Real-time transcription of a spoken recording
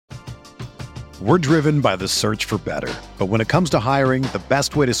We're driven by the search for better. But when it comes to hiring, the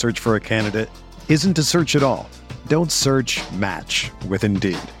best way to search for a candidate isn't to search at all. Don't search, match with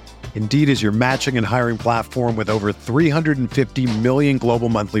Indeed. Indeed is your matching and hiring platform with over 350 million global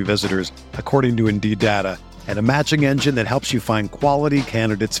monthly visitors, according to Indeed data, and a matching engine that helps you find quality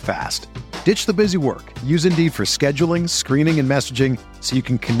candidates fast. Ditch the busy work. Use Indeed for scheduling, screening, and messaging so you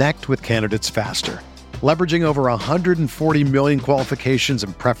can connect with candidates faster. Leveraging over 140 million qualifications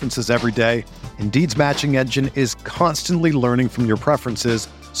and preferences every day, Indeed's matching engine is constantly learning from your preferences,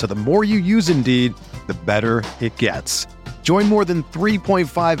 so the more you use Indeed, the better it gets. Join more than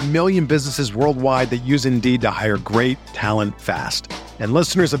 3.5 million businesses worldwide that use Indeed to hire great talent fast. And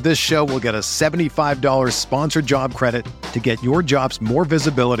listeners of this show will get a $75 sponsored job credit to get your jobs more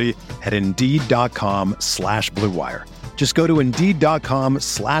visibility at Indeed.com/Blue Wire. Just go to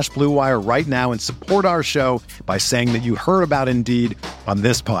Indeed.com/Blue Wire right now and support our show by saying that you heard about Indeed on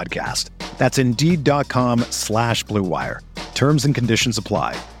this podcast. That's Indeed.com/Blue Wire. Terms and conditions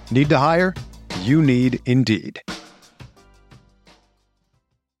apply. Need to hire? You need Indeed.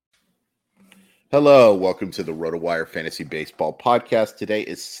 Hello, welcome to the RotoWire Fantasy Baseball Podcast. Today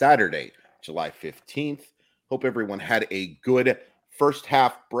is Saturday, July 15th. Hope everyone had a good first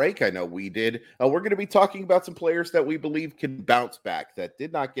half break. I know we did. We're going to be talking about some players that we believe can bounce back that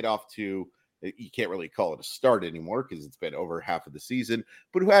did not get off to, you can't really call it a start anymore because it's been over half of the season,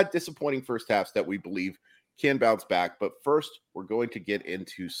 but who had disappointing first halves that we believe can bounce back. But first, we're going to get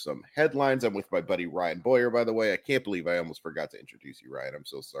into some headlines. I'm with my buddy Ryan Boyer, by the way. I can't believe I almost forgot to introduce you, Ryan. I'm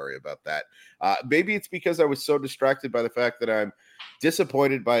so sorry about that. Maybe it's because I was so distracted by the fact that I'm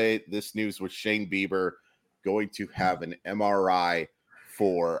disappointed by this news with Shane Bieber going to have an MRI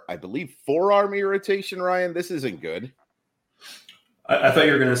for, I believe, forearm irritation, Ryan. This isn't good. I thought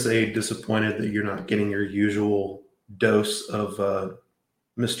you were going to say disappointed that you're not getting your usual dose of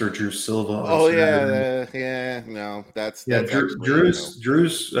Mr. Drew Silva. Oh, yeah. No, that's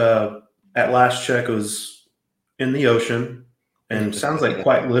Drew's at last check was in the ocean, and sounds like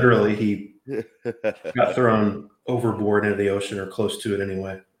quite literally he got thrown overboard into the ocean or close to it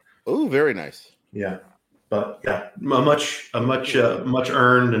anyway. Oh, very nice. Yeah, but yeah, a much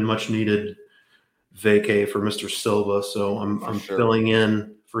earned and much needed vacay for Mr. Silva. So I'm filling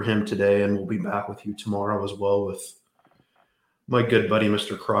in for him today, and we'll be back with you tomorrow as well with my good buddy,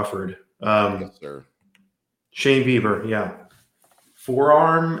 Mr. Crawford. Yes, sir. Shane Bieber, yeah.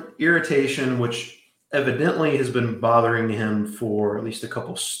 Forearm irritation, which evidently has been bothering him for at least a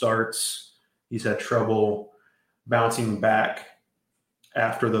couple starts. He's had trouble bouncing back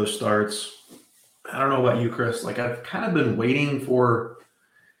after those starts. I don't know about you, Chris. Like, I've kind of been waiting for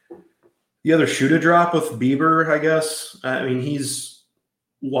the other shoe to drop with Bieber, I guess. I mean,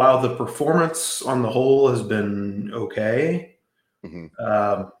 while the performance on the whole has been okay,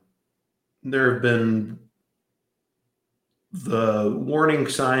 there have been the warning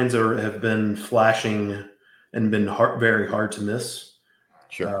signs have been flashing and been very hard to miss.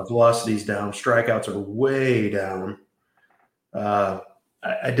 Sure. Velocity's down. Strikeouts are way down.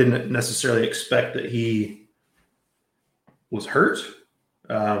 I didn't necessarily expect that he was hurt.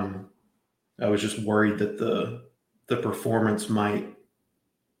 I was just worried that the performance might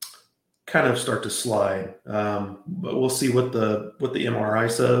kind of start to slide. But we'll see what the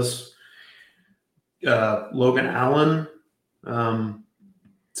MRI says. Logan Allen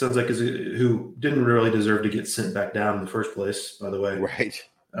sounds like who didn't really deserve to get sent back down in the first place, by the way. Right.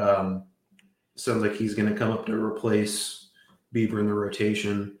 Sounds like he's going to come up to replace Bieber in the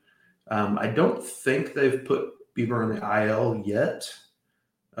rotation. I don't think they've put Bieber in the IL yet.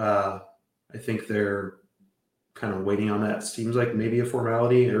 I think they're kind of waiting on that. Seems like maybe a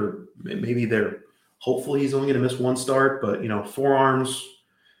formality, or maybe hopefully he's only going to miss one start, but forearms,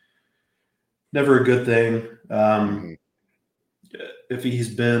 never a good thing. If he's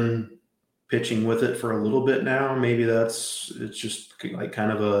been pitching with it for a little bit now, maybe it's just like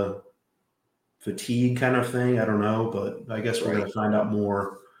kind of a fatigue kind of thing. I don't know, but I guess we're going to find out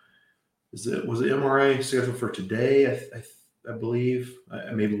more. Was the MRI scheduled for today? I believe.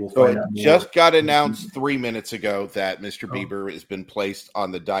 Maybe we'll find out more. Just got announced 3 minutes ago that Mr. Bieber has been placed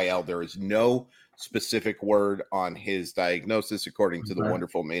on the DL. There is no specific word on his diagnosis, according to the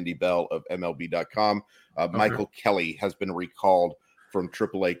wonderful Mandy Bell of MLB.com. Michael Kelly has been recalled from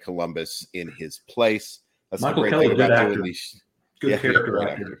AAA Columbus in his place. That's Michael the great Kelly, thing about good doing actor. these. Good character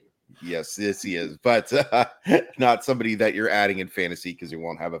actor. Yes, he is, but not somebody that you're adding in fantasy because he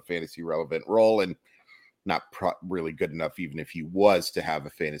won't have a fantasy relevant role, and not really good enough even if he was to have a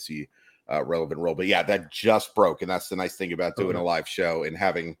fantasy relevant role. But yeah, that just broke, and that's the nice thing about doing a live show and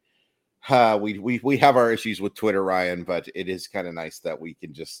having we have our issues with Twitter, Ryan, but it is kind of nice that we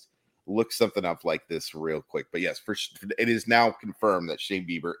can just look something up like this real quick. But yes, it is now confirmed that Shane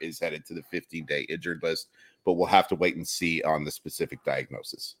Bieber is headed to the 15-day injured list, but we'll have to wait and see on the specific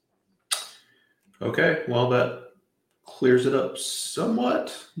diagnosis. Okay, well, that clears it up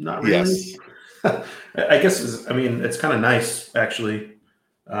somewhat. Not really. Yes. I guess, it's kind of nice, actually.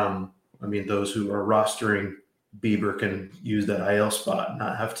 Those who are rostering Bieber can use that IL spot,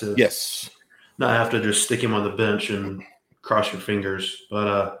 not have to just stick him on the bench and cross your fingers.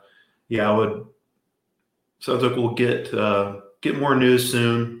 But sounds like we'll get more news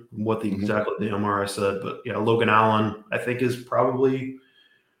soon. What exactly the MRI said, but yeah, Logan Allen I think is probably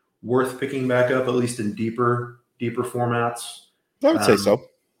worth picking back up, at least in deeper formats. I would say so.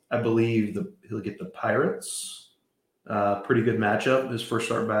 I believe he'll get the Pirates. Pretty good matchup. His first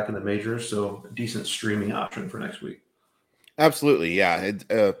start back in the majors, so a decent streaming option for next week. Absolutely, yeah.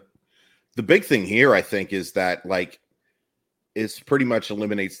 The big thing here, I think, is that it pretty much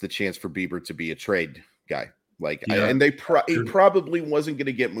eliminates the chance for Bieber to be a trade guy. He probably wasn't going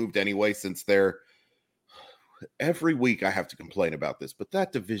to get moved anyway, since they're every week I have to complain about this, but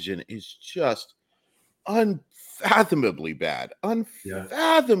that division is just unfathomably bad.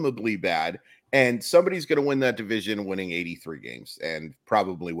 And somebody's going to win that division, winning 83 games, and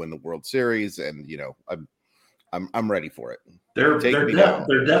probably win the World Series. And I'm ready for it. Their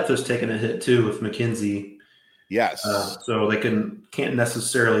depth has taken a hit too with McKenzie. Yes, so they can't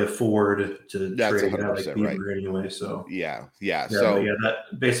necessarily afford to That's trade out like 100% Bieber right. anyway. So yeah. So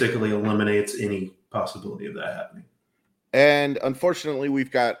that basically eliminates any possibility of that happening. And unfortunately, we've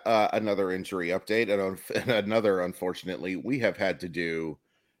got another injury update, and unfortunately, we have had to do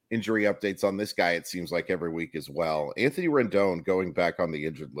injury updates on this guy. It seems like every week as well. Anthony Rendon going back on the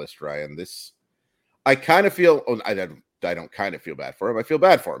injured list, Ryan. I kind of feel. I don't kind of feel bad for him. I feel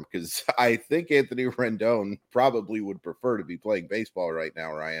bad for him because I think Anthony Rendon probably would prefer to be playing baseball right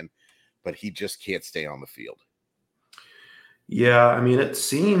now, Ryan, but he just can't stay on the field. Yeah, it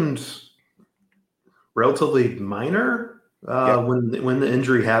seemed relatively minor when the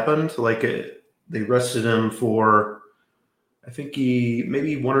injury happened. They rested him for, I think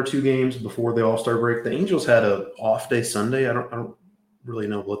maybe 1 or 2 games before the All-Star break. The Angels had an off day Sunday. I don't really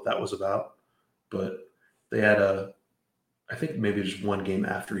know what that was about, but they had I think maybe just 1 game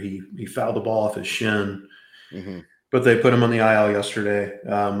after he fouled the ball off his shin. Mm-hmm. But they put him on the IL yesterday.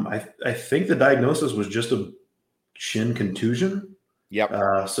 I think the diagnosis was just a shin contusion.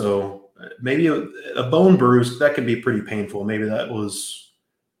 Yep. So maybe a bone bruise, that can be pretty painful. Maybe that was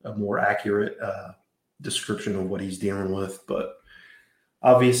a more accurate description of what he's dealing with. But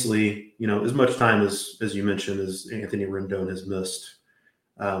obviously, as much time as you mentioned, as Anthony Rendon has missed,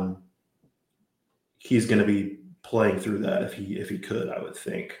 he's going to be playing through that if he could, I would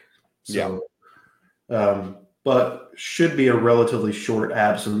think. So, but should be a relatively short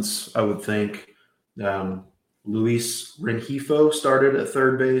absence, I would think. Luis Rengifo started at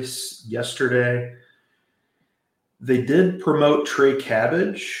third base yesterday. They did promote Trey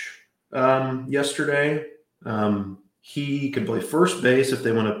Cabbage yesterday. He can play first base if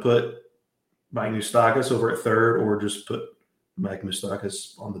they want to put Mike Moustakas over at third, or just put Mike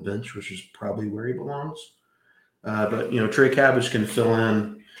Moustakas on the bench, which is probably where he belongs. But Trey Cabbage can fill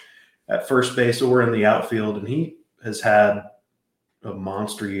in at first base or in the outfield, and he has had a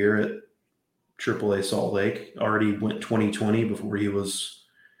monster year at AAA Salt Lake. Already went 2020 before he was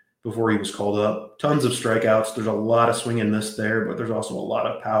called up. Tons of strikeouts. There's a lot of swing and miss there, but there's also a lot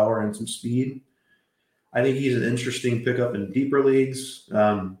of power and some speed. I think he's an interesting pickup in deeper leagues.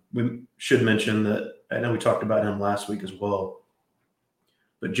 We should mention that I know we talked about him last week as well,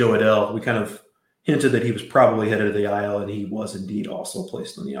 but Joe Adell, we kind of hinted that he was probably headed to the IL, and he was indeed also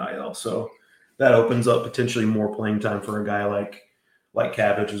placed on the IL. So that opens up potentially more playing time for a guy like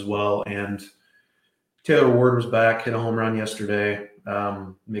Cabbage as well. And Taylor Ward was back, hit a home run yesterday.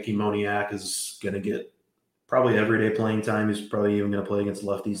 Mickey Moniak is going to get probably everyday playing time. He's probably even going to play against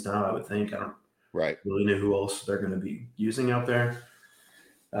lefties now, I would think. I don't really know who else they're going to be using out there.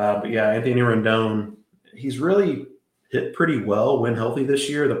 But yeah, Anthony Rendon, he's really hit pretty well when healthy this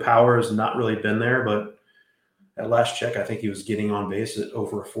year. The power has not really been there, but at last check, I think he was getting on base at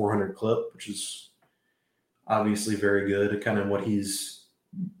over a 400 clip, which is obviously very good, kind of what he's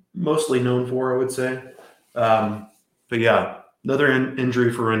mostly known for, I would say. But yeah, another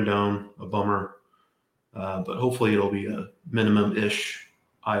injury for Rendon, a bummer. But hopefully it'll be a minimum-ish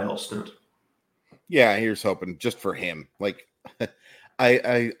IL stint. Yeah, here's hoping just for him.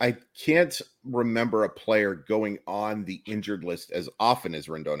 I can't remember a player going on the injured list as often as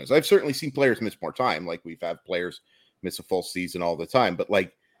Rendon is. I've certainly seen players miss more time. We've had players miss a full season all the time, but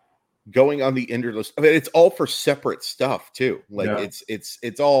going on the injured list, it's all for separate stuff too.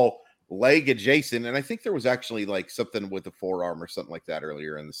 It's all leg adjacent. And I think there was actually like something with the forearm or something like that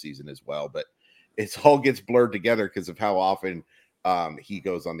earlier in the season as well. But it all gets blurred together because of how often he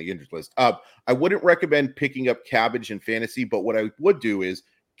goes on the injured list. I wouldn't recommend picking up cabbage in fantasy, but what I would do is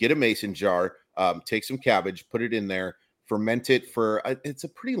get a mason jar, take some cabbage, put it in there, ferment it for it's a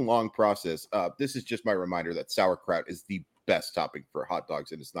pretty long process. This is just my reminder that sauerkraut is the best topping for hot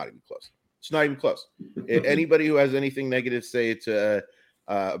dogs, and it's not even close. It's not even close. Anybody who has anything negative to say to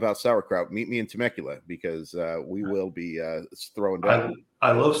about sauerkraut, meet me in Temecula, because we will be throwing down.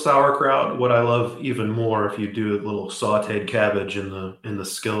 I love sauerkraut. What I love even more, if you do a little sautéed cabbage in the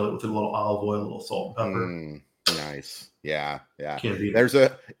skillet with a little olive oil, a little salt and pepper. Nice. Yeah. Can't beat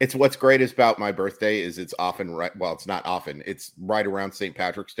it's what's great about my birthday is it's often right. Well, it's not often. It's right around St.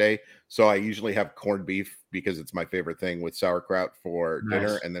 Patrick's Day. So I usually have corned beef because it's my favorite thing with sauerkraut for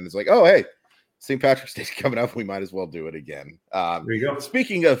dinner. And then it's like, oh, hey, St. Patrick's Day's coming up. We might as well do it again. There you go.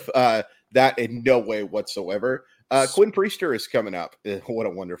 Speaking of that, in no way whatsoever, Quinn Priester is coming up. What a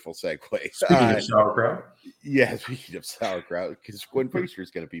wonderful segue. Speaking of sauerkraut. Yeah, speaking of sauerkraut, because Quinn Priester is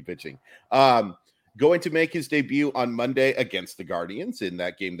going to be pitching. Going to make his debut on Monday against the Guardians in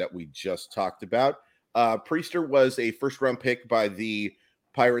that game that we just talked about. Priester was a first-round pick by the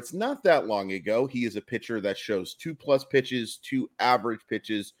Pirates not that long ago. He is a pitcher that shows 2+ pitches, 2 average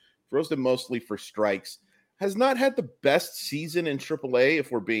pitches, throws them mostly for strikes. Has not had the best season in AAA,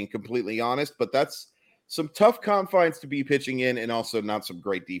 if we're being completely honest, but that's some tough confines to be pitching in, and also not some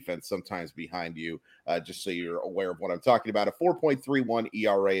great defense sometimes behind you, just so you're aware of what I'm talking about. A 4.31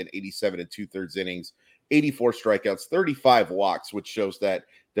 ERA in 87 2/3 innings, 84 strikeouts, 35 walks, which shows that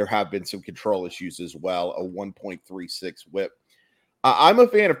there have been some control issues as well, a 1.36 whip. I'm a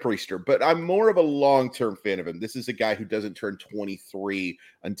fan of Priester, but I'm more of a long-term fan of him. This is a guy who doesn't turn 23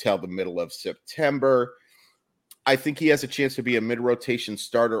 until the middle of September. I think he has a chance to be a mid-rotation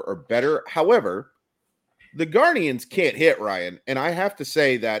starter or better. However, the Guardians can't hit, Ryan. And I have to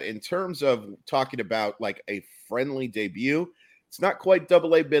say that in terms of talking about like a friendly debut, it's not quite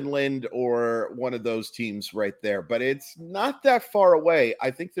AA Midland or one of those teams right there, but it's not that far away.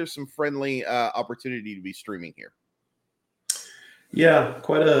 I think there's some friendly opportunity to be streaming here. Yeah,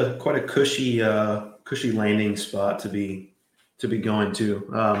 quite a cushy landing spot to be going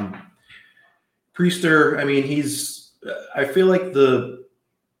to. Priester, I mean, I feel like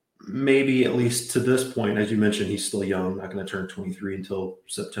maybe at least to this point, as you mentioned, he's still young, not going to turn 23 until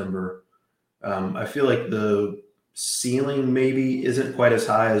September. I feel like the ceiling maybe isn't quite as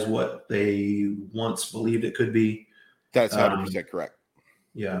high as what they once believed it could be. That's 100% correct.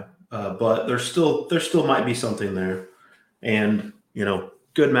 Yeah, but there still might be something there, and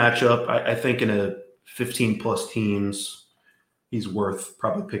good matchup. I think in a 15+ teams, he's worth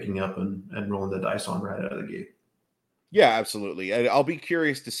probably picking up and rolling the dice on right out of the gate. Yeah, absolutely. And I'll be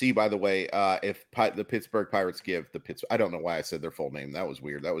curious to see, by the way, if the Pittsburgh Pirates give I don't know why I said their full name. That was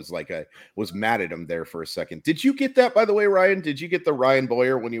weird. That was like I was mad at him there for a second. Did you get that, by the way, Ryan? Did you get the Ryan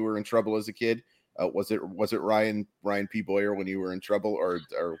Boyer when you were in trouble as a kid? Was it Ryan P. Boyer when you were in trouble, or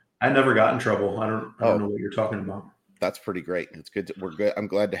I never got in trouble. I don't know what you're talking about. That's pretty great. It's good. We're good. I'm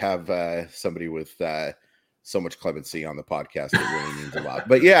glad to have somebody with so much clemency on the podcast. It really means a lot.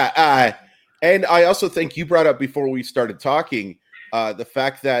 But yeah. And I also think you brought up before we started talking the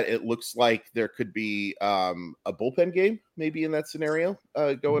fact that it looks like there could be a bullpen game maybe in that scenario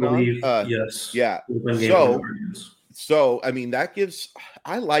going on. Yes. Yeah. So, I mean,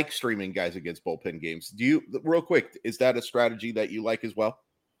 I like streaming guys against bullpen games. Real quick, is that a strategy that you like as well?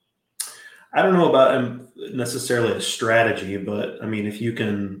 I don't know about necessarily a strategy, but I mean, if you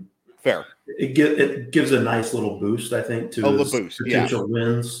can, fair, it gives a nice little boost, I think, to his potential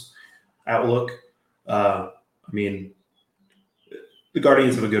wins outlook. I mean, the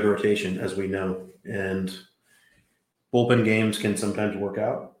Guardians have a good rotation, as we know, and bullpen games can sometimes work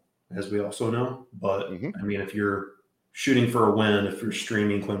out, as we also know. But I mean, if you're shooting for a win, if you're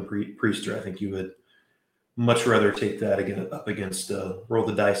streaming Quinn Priester, I think you would much rather take that up against roll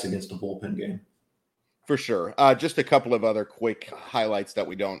the dice against a bullpen game. For sure. Just a couple of other quick highlights that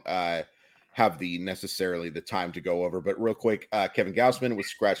we don't have necessarily the time to go over, but real quick, Kevin Gausman was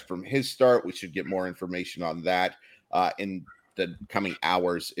scratched from his start. We should get more information on that in the coming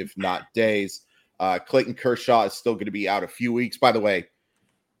hours, if not days. Clayton Kershaw is still going to be out a few weeks. By the way,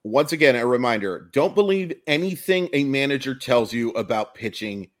 once again, a reminder, don't believe anything a manager tells you about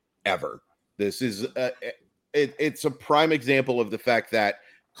pitching ever. This is it's a prime example of the fact that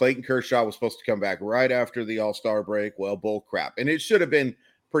Clayton Kershaw was supposed to come back right after the All-Star break. Well, bull crap. And it should have been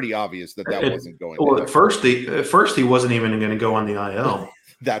pretty obvious that wasn't going to happen. At first he wasn't even going to go on the IL.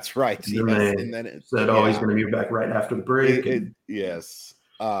 That's right. And then it said, he's going to be back right after the break. Yes.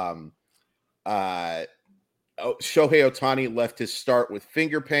 Shohei Ohtani left his start with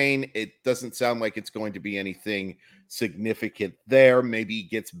finger pain. It doesn't sound like it's going to be anything significant there. Maybe he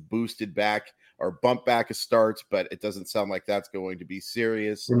gets boosted back or bumped back a starts, but it doesn't sound like that's going to be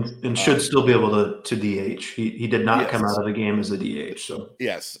serious. And should still be able to DH. He did not come out of the game as a DH. So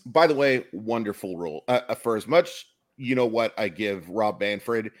yes. By the way, wonderful rule. For as much, you know what, I give Rob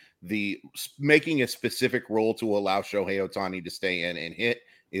Manfred, the making a specific rule to allow Shohei Ohtani to stay in and hit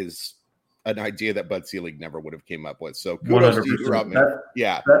is an idea that Bud Selig never would have came up with. So kudos 100%. To you, Rob.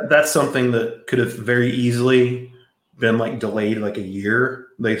 That's something that could have very easily been like delayed like a year.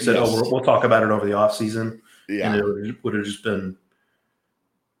 They said, we'll talk about it over the off season. Yeah. And it would have just been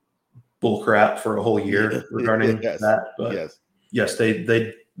bull crap for a whole year regarding that. But yes,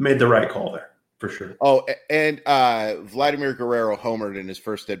 they made the right call there for sure. Oh, and Vladimir Guerrero homered in his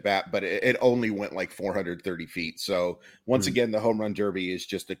first at bat, but it only went like 430 feet. So once again, the home run derby is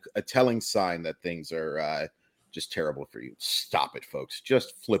just a telling sign that things are just terrible for you. Stop it, folks.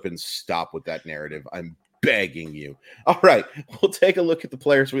 Just flipping stop with that narrative. I'm begging you. All right, we'll take a look at the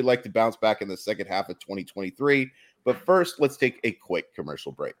players we'd like to bounce back in the second half of 2023. But first, let's take a quick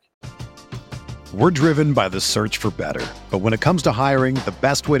commercial break. We're driven by the search for better. But when it comes to hiring, the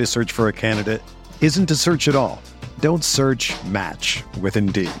best way to search for a candidate isn't to search at all. Don't search, match with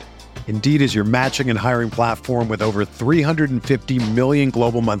Indeed. Indeed is your matching and hiring platform with over 350 million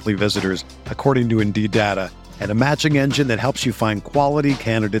global monthly visitors, according to Indeed data, and a matching engine that helps you find quality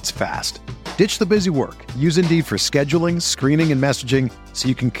candidates fast. Ditch the busy work. Use Indeed for scheduling, screening, and messaging so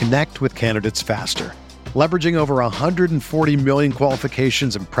you can connect with candidates faster. Leveraging over 140 million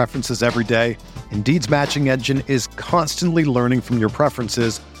qualifications and preferences every day, Indeed's matching engine is constantly learning from your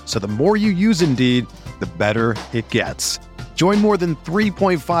preferences, so the more you use Indeed, the better it gets. Join more than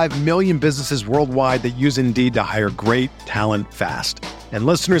 3.5 million businesses worldwide that use Indeed to hire great talent fast. And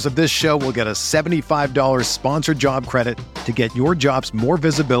listeners of this show will get a $75 sponsored job credit to get your jobs more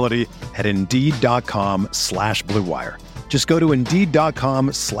visibility at Indeed.com/Blue Wire. Just go to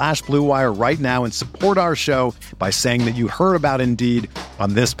Indeed.com/Blue Wire right now and support our show by saying that you heard about Indeed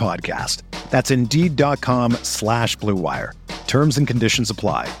on this podcast. That's Indeed.com/Blue Wire. Terms and conditions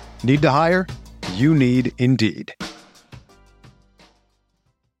apply. Need to hire? You need Indeed.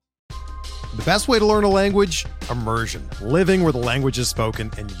 The best way to learn a language? Immersion. Living where the language is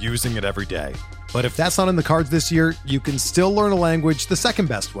spoken and using it every day. But if that's not in the cards this year, you can still learn a language the second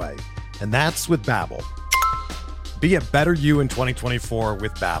best way, and that's with Babbel. Be a better you in 2024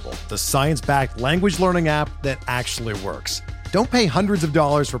 with Babbel, the science-backed language learning app that actually works. Don't pay hundreds of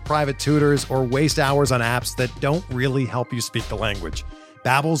dollars for private tutors or waste hours on apps that don't really help you speak the language.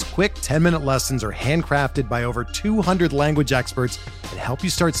 Babbel's quick 10-minute lessons are handcrafted by over 200 language experts and help you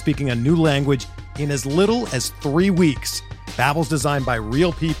start speaking a new language in as little as 3 weeks. Babbel's designed by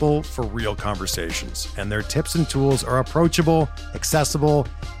real people for real conversations, and their tips and tools are approachable, accessible,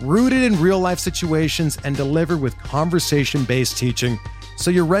 rooted in real-life situations, and delivered with conversation-based teaching,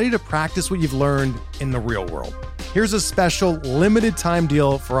 so you're ready to practice what you've learned in the real world. Here's a special limited-time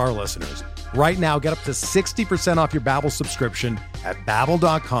deal for our listeners. Right now, get up to 60% off your Babbel subscription at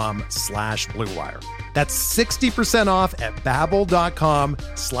Babbel.com/Blue Wire. That's 60% off at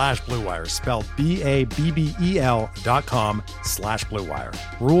Babbel.com/Blue Wire, spelled BABBEL.com/Blue Wire.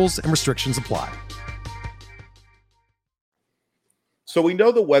 Rules and restrictions apply. So we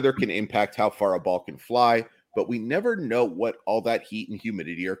know the weather can impact how far a ball can fly, but we never know what all that heat and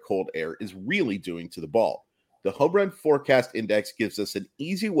humidity or cold air is really doing to the ball. The Home Run Forecast Index gives us an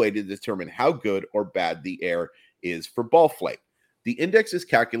easy way to determine how good or bad the air is for ball flight. The index is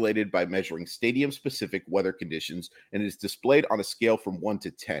calculated by measuring stadium-specific weather conditions and is displayed on a scale from 1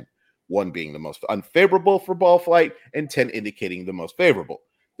 to 10, 1 being the most unfavorable for ball flight and 10 indicating the most favorable.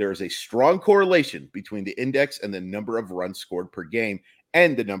 There is a strong correlation between the index and the number of runs scored per game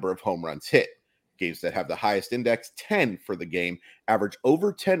and the number of home runs hit. Games that have the highest index, 10 for the game, average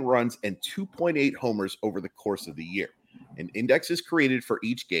over 10 runs and 2.8 homers over the course of the year. An index is created for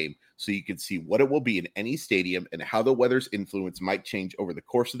each game so you can see what it will be in any stadium and how the weather's influence might change over the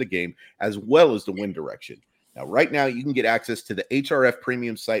course of the game, as well as the wind direction. Now, right now, you can get access to the HRF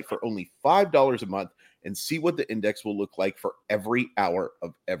Premium site for only $5 a month and see what the index will look like for every hour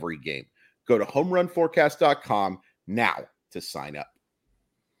of every game. Go to homerunforecast.com now to sign up.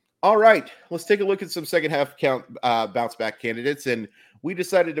 All right, let's take a look at some second half bounce back candidates. And we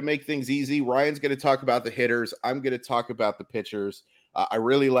decided to make things easy. Ryan's going to talk about the hitters. I'm going to talk about the pitchers. I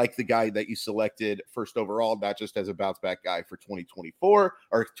really like the guy that you selected first overall, not just as a bounce back guy for 2024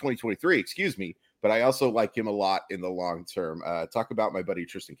 or 2023, excuse me, but I also like him a lot in the long term. Talk about my buddy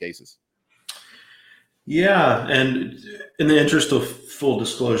Tristan Casas. Yeah, and in the interest of full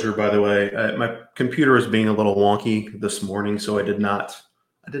disclosure, by the way, my computer was being a little wonky this morning, so I did not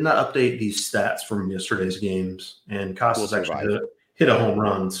update these stats from yesterday's games. And We'll Costas actually survive. hit a home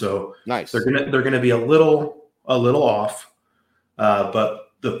run, so they're Nice. gonna be a little off,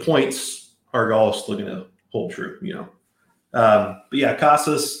 but the points are all still gonna hold true, But yeah,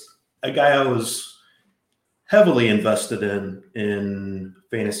 Costas, a guy I was heavily invested in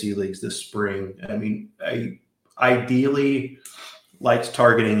fantasy leagues this spring. I mean, I ideally liked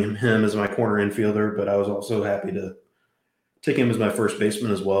targeting him as my corner infielder, but I was also happy to take him as my first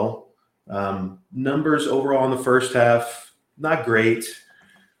baseman as well. Numbers overall in the first half, not great.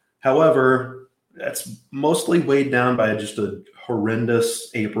 However, that's mostly weighed down by just a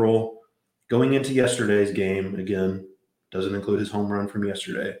horrendous April. Going into yesterday's game, again, doesn't include his home run from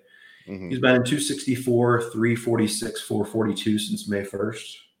yesterday. Mm-hmm. He's been in 264, 346, 442 since May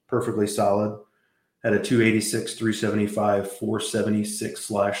 1st. Perfectly solid. Had a 286, 375, 476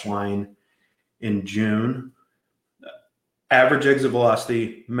 slash line in June. Average exit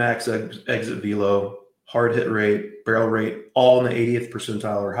velocity, max exit velo, hard hit rate, barrel rate, all in the 80th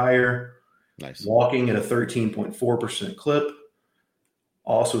percentile or higher. Nice. Walking at a 13.4% clip.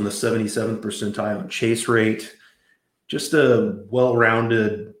 Also in the 77th percentile in chase rate. Just a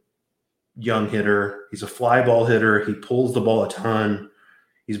well-rounded young hitter. He's a fly ball hitter. He pulls the ball a ton.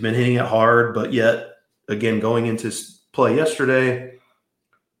 He's been hitting it hard, but yet, again, going into play yesterday,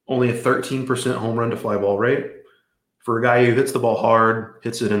 only a 13% home run to fly ball rate. For a guy who hits the ball hard,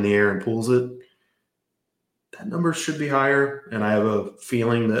 hits it in the air, and pulls it, that number should be higher. And I have a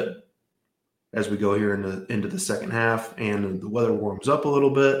feeling that as we go here into the second half and the weather warms up a little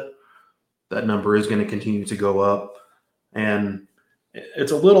bit, that number is going to continue to go up. And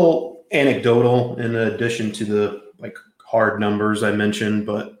it's a little anecdotal in addition to the hard numbers I mentioned,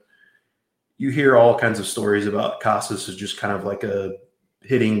 but you hear all kinds of stories about Casas as just kind of like a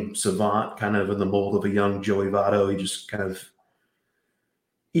hitting savant, kind of in the mold of a young Joey Votto. He just kind of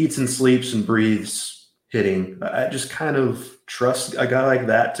eats and sleeps and breathes hitting. I just kind of trust a guy like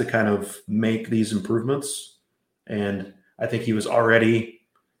that to kind of make these improvements. And I think he was already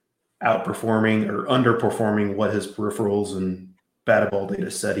outperforming or underperforming what his peripherals and batted ball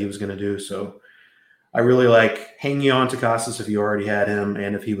data said he was going to do. So I really like hanging on to Casas if you already had him,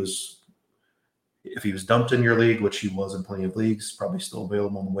 and if he was dumped in your league, which he was in plenty of leagues, probably still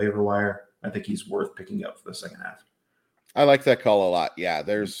available on the waiver wire. I think he's worth picking up for the second half. I like that call a lot. Yeah,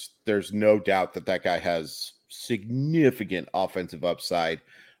 there's no doubt that guy has significant offensive upside.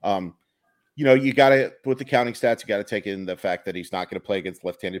 You got to, with the counting stats, you got to take in the fact that he's not going to play against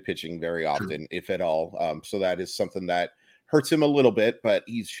left-handed pitching very often, if at all. So that is something that hurts him a little bit, but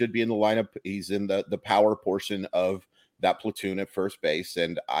he should be in the lineup. He's in the power portion of that platoon at first base,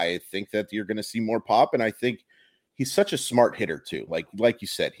 and I think that you're going to see more pop. And I think he's such a smart hitter too. Like you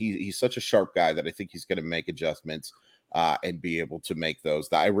said, he's such a sharp guy that I think he's going to make adjustments and be able to make those.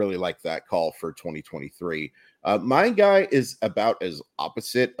 I really like that call for 2023. My guy is about as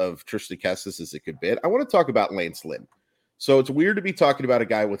opposite of Tristan Casas as it could be. I want to talk about Lance Lynn. So it's weird to be talking about a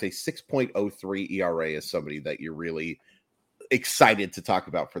guy with a 6.03 ERA as somebody that you're really excited to talk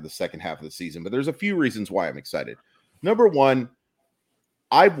about for the second half of the season. But there's a few reasons why I'm excited. Number one,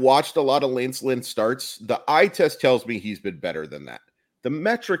 I've watched a lot of Lance Lynn starts. The eye test tells me he's been better than that. The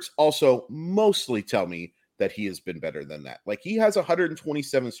metrics also mostly tell me that he has been better than that. Like, he has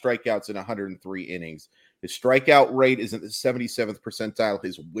 127 strikeouts in 103 innings. His strikeout rate is in the 77th percentile.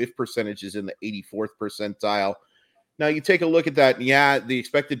 His whiff percentage is in the 84th percentile. Now, you take a look at that, and yeah, the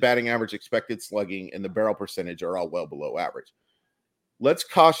expected batting average, expected slugging, and the barrel percentage are all well below average. Let's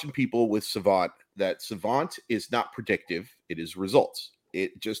caution people with Savant that Savant is not predictive. It is results.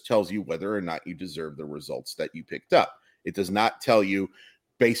 It just tells you whether or not you deserve the results that you picked up. It does not tell you,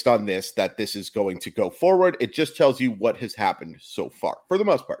 based on this, that this is going to go forward. It just tells you what has happened so far, for the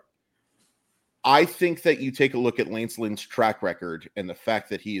most part. I think that you take a look at Lance Lynn's track record and the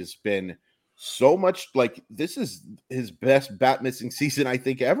fact that he has been so much like, this is his best bat missing season, I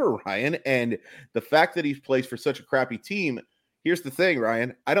think, ever, Ryan. And the fact that he plays for such a crappy team, here's the thing,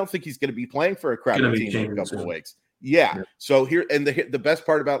 Ryan, I don't think he's going to be playing for a crappy team in a couple of weeks. Yeah. So here, and the best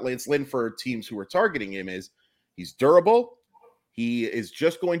part about Lance Lynn for teams who are targeting him is he's durable. He is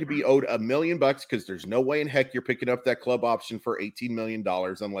just going to be owed $1 million because there's no way in heck you're picking up that club option for $18 million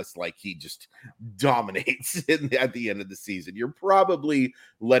unless he just dominates at the end of the season. You're probably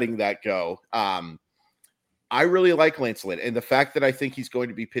letting that go. I really like Lance Lynn, and the fact that I think he's going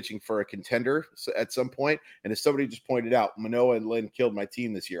to be pitching for a contender at some point. And as somebody just pointed out, Manoah and Lynn killed my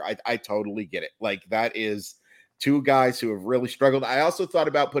team this year. I totally get it. That is two guys who have really struggled. I also thought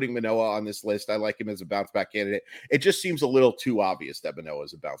about putting Manoah on this list. I like him as a bounce back candidate. It just seems a little too obvious that Manoah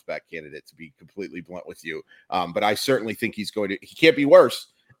is a bounce back candidate, to be completely blunt with you. But I certainly think he can't be worse.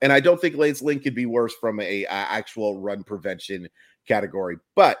 And I don't think Lance Lynn could be worse from a actual run prevention category.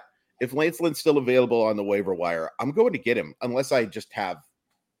 But if Lance Lynn's still available on the waiver wire, I'm going to get him unless I just have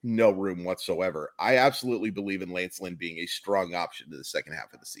no room whatsoever. I absolutely believe in Lance Lynn being a strong option to the second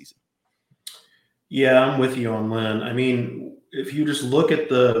half of the season. Yeah, I'm with you on Lynn. I mean, if you just look at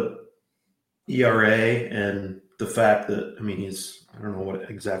the ERA and the fact that, I mean, he's, I don't know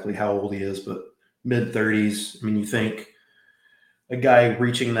exactly how old he is, but mid-30s. I mean, you think a guy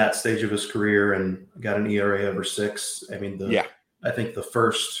reaching that stage of his career and got an ERA over 6. I mean, I think the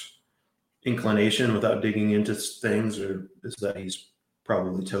first inclination without digging into things is that he's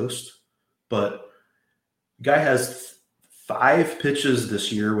probably toast. But the guy has 5 pitches this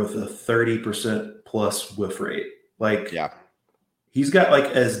year with a 30% plus whiff rate. Like, he's got like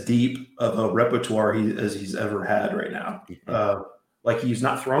as deep of a repertoire as he's ever had right now. Like, he's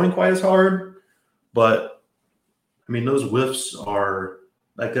not throwing quite as hard, but I mean, those whiffs are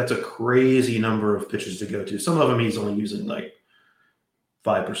like, that's a crazy number of pitches to go to. Some of them he's only using like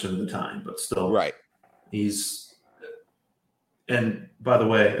 5% of the time, but still, right. And by the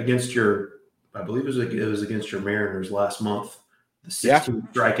way, I believe it was against your Mariners last month, the 16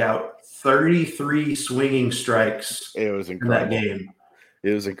 strikeout, 33 swinging strikes. It was incredible. In that game.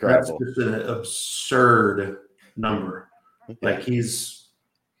 It was incredible. That's just an absurd number. Like,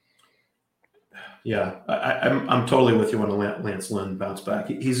 I'm totally with you on the Lance Lynn bounce back.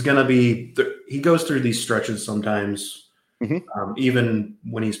 He's going to be – he goes through these stretches sometimes. Even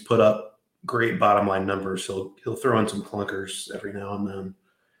when he's put up great bottom line numbers, he'll throw in some clunkers every now and then.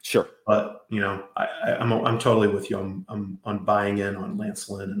 Sure. But, I'm totally with you. I'm buying in on Lance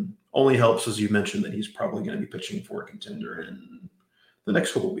Lynn, and only helps, as you mentioned, that he's probably going to be pitching for a contender in the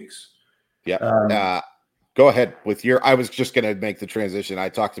next couple of weeks. Yeah. Go ahead with I was just going to make the transition. I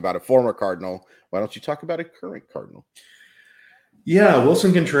talked about a former Cardinal. Why don't you talk about a current Cardinal? Yeah,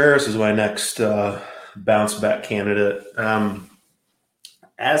 Wilson Contreras is my next bounce back candidate.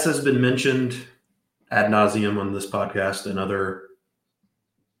 As has been mentioned ad nauseum on this podcast and other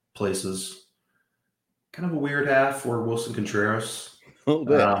places, kind of a weird half for Wilson Contreras. A little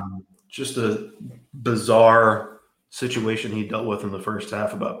bit. Just a bizarre situation he dealt with in the first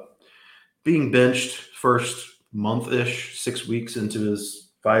half about being benched first month-ish, 6 weeks into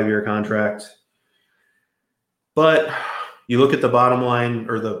his 5-year contract. But you look at the bottom line,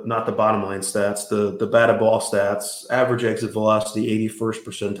 or not the bottom line stats, the batted ball stats, average exit velocity, 81st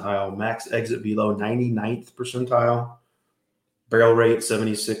percentile, max exit velo, 99th percentile, barrel rate,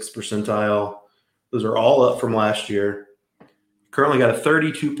 76th percentile. Those are all up from last year. Currently got a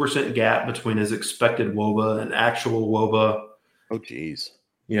 32% gap between his expected WOBA and actual WOBA. Oh, geez.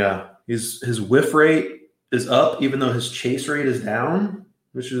 Yeah. His whiff rate is up, even though his chase rate is down,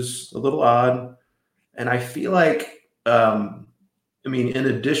 which is a little odd. And I feel like, in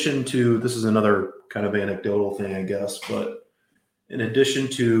addition to, this is another kind of anecdotal thing, I guess, but in addition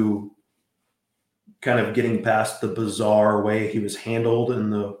to kind of getting past the bizarre way he was handled in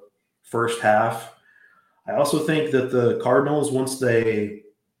the first half, I also think that the Cardinals, once they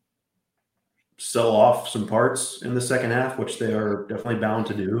sell off some parts in the second half, which they are definitely bound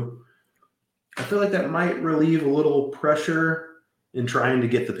to do, I feel like that might relieve a little pressure in trying to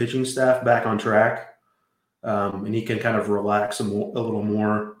get the pitching staff back on track. And he can kind of relax a little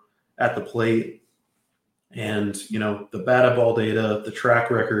more at the plate. And, the batted ball data, the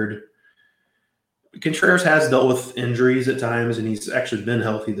track record, Contreras has dealt with injuries at times, and he's actually been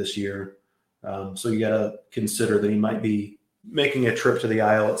healthy this year. So you got to consider that he might be making a trip to the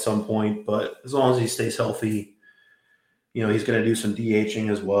IL at some point, but as long as he stays healthy, he's going to do some DHing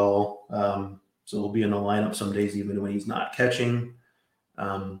as well. So he'll be in the lineup some days, even when he's not catching.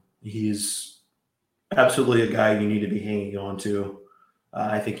 He's absolutely a guy you need to be hanging on to.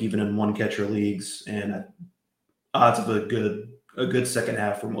 I think even in one catcher leagues, and odds of a good second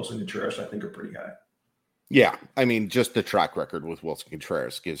half from Wilson Contreras, I think, are pretty high. Yeah, just the track record with Wilson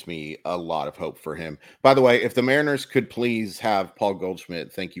Contreras gives me a lot of hope for him. By the way, if the Mariners could please have Paul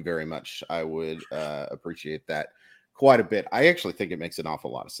Goldschmidt, thank you very much. I would appreciate that quite a bit. I actually think it makes an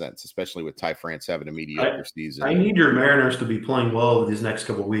awful lot of sense, especially with Ty France having a mediocre season. I need your Mariners to be playing well these next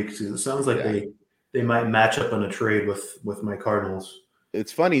couple of weeks, because it sounds like they might match up in a trade with my Cardinals.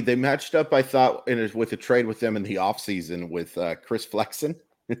 It's funny. They matched up, I thought, with a trade with them in the offseason with Chris Flexen.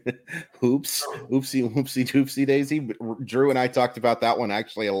 Oopsie daisy. Drew and I talked about that one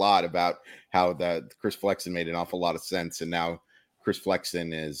actually a lot, about how the Chris Flexen made an awful lot of sense, and now Chris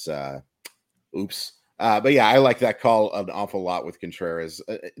Flexen is oops. But yeah, I like that call an awful lot with Contreras.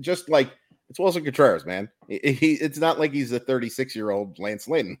 Just like it's Wilson Contreras, man. It's not like he's a 36-year-old Lance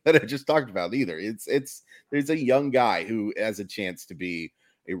Lynn that I just talked about either. There's a young guy who has a chance to be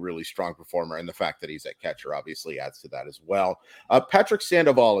a really strong performer, and the fact that he's at catcher obviously adds to that as well. Patrick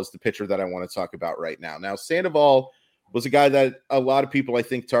Sandoval is the pitcher that I want to talk about right now. Now, Sandoval was a guy that a lot of people, I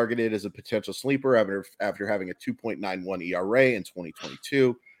think, targeted as a potential sleeper after having a 2.91 ERA in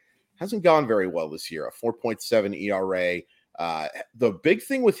 2022. Hasn't gone very well this year, a 4.7 ERA. The big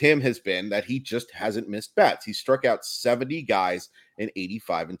thing with him has been that he just hasn't missed bats. He struck out 70 guys in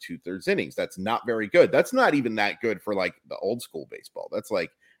 85 and 2/3 innings. That's not very good. That's not even that good for like the old school baseball. That's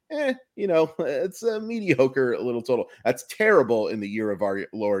like, it's a mediocre little total. That's terrible in the year of our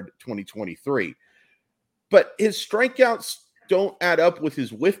Lord 2023. But his strikeouts don't add up with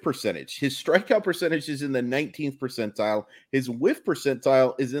his whiff percentage. His strikeout percentage is in the 19th percentile. His whiff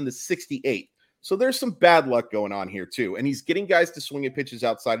percentile is in the 68th. So there's some bad luck going on here too. And he's getting guys to swing at pitches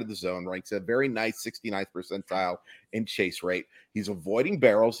outside of the zone, ranks a very nice 69th percentile in chase rate. He's avoiding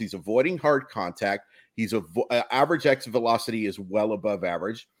barrels. He's avoiding hard contact. He's average exit velocity is well above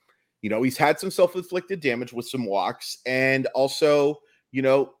average. He's had some self-inflicted damage with some walks. And also,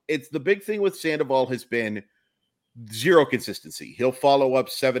 it's the big thing with Sandoval has been zero consistency. He'll follow up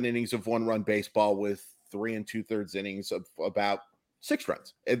 7 innings of 1-run baseball with 3 2/3 innings of about 6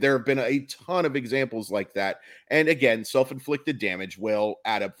 runs. And there have been a ton of examples like that. And again, self-inflicted damage will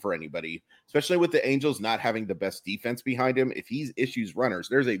add up for anybody, especially with the Angels not having the best defense behind him. If he issues runners,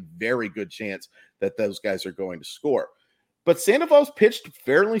 there's a very good chance that those guys are going to score. But Sandoval's pitched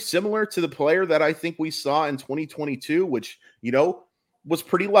fairly similar to the player that I think we saw in 2022, which, was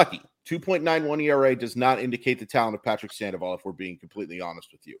pretty lucky. 2.91 ERA does not indicate the talent of Patrick Sandoval, if we're being completely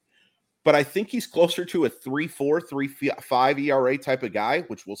honest with you. But I think he's closer to a 3.4, 3.5 ERA type of guy,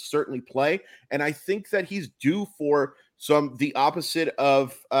 which will certainly play. And I think that he's due for the opposite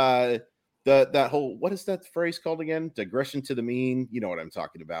of that whole, what is that phrase called again? Digression to the mean. You know what I'm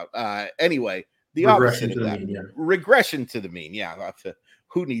talking about. Anyway, the opposite of that. Regression to the mean. Yeah.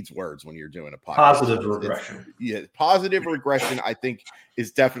 Who needs words when you're doing a podcast? Positive regression. Positive regression, I think,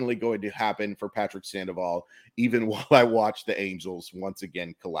 is definitely going to happen for Patrick Sandoval, even while I watch the Angels once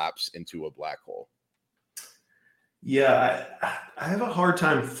again collapse into a black hole. Yeah, I have a hard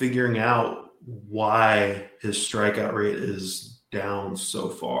time figuring out why his strikeout rate is down so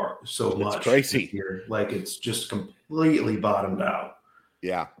much. It's crazy. Here. Like, it's just completely bottomed out.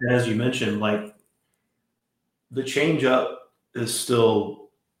 Yeah. And as you mentioned, like, the changeup is still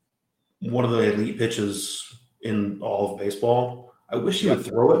one of the elite pitches in all of baseball. I wish he would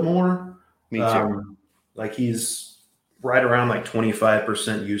throw it more. Me too. Like, he's right around like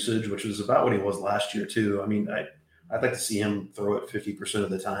 25% usage, which is about what he was last year too. I mean, I'd like to see him throw it 50% of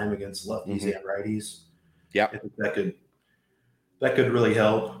the time against lefties and righties. Yeah, I think that could really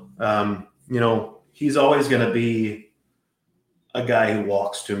help. He's always going to be a guy who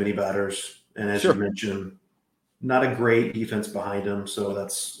walks too many batters, and as you mentioned, not a great defense behind him. So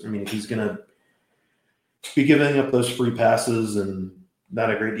if he's going to be giving up those free passes and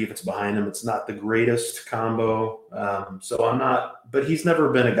not a great defense behind him, it's not the greatest combo. But he's never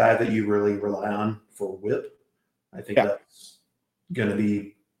been a guy that you really rely on for whip. I think that's going to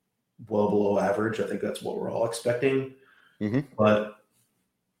be well below average. I think that's what we're all expecting. Mm-hmm. But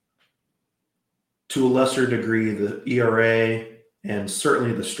to a lesser degree, the ERA and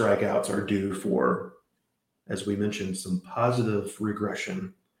certainly the strikeouts are due for, as we mentioned, some positive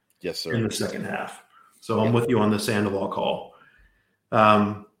regression. Yes, sir. In the second half. So I'm with you on the Sandoval call.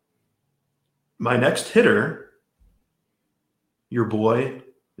 My next hitter, your boy,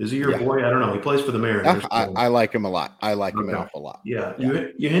 is he your boy? I don't know. He plays for the Mariners. I like him a lot. I like him an awful lot. Yeah.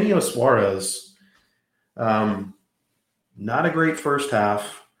 Eugenio Suarez, not a great first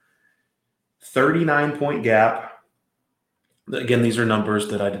half, 39-point gap. Again, these are numbers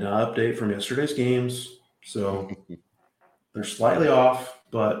that I did not update from yesterday's games. So they're slightly off,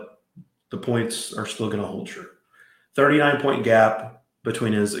 but the points are still going to hold true. 39-point gap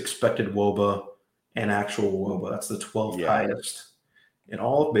between his expected WOBA and actual WOBA. That's the 12th highest in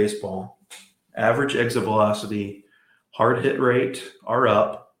all of baseball. Average exit velocity, hard hit rate are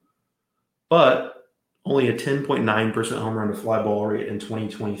up, but only a 10.9% home run to fly ball rate in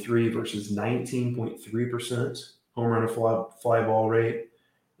 2023 versus 19.3% home run to fly ball rate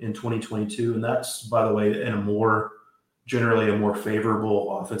in 2022. And that's, by the way, in generally a more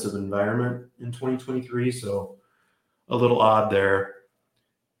favorable offensive environment in 2023. So a little odd there.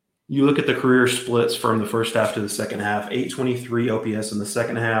 You look at the career splits from the first half to the second half, 823 OPS in the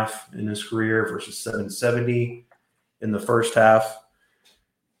second half in his career versus 770 in the first half.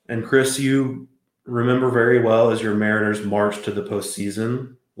 And Chris, you remember very well is your Mariners' march to the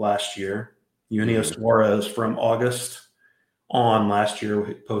postseason last year. Eugenio Suarez from August on last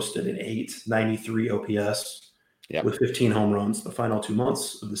year posted an 893 OPS with 15 home runs the final 2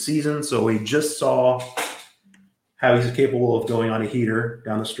 months of the season. So we just saw how he's capable of going on a heater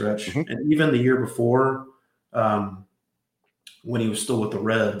down the stretch. And even the year before, when he was still with the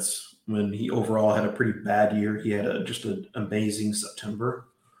Reds, when he overall had a pretty bad year, he had just an amazing September.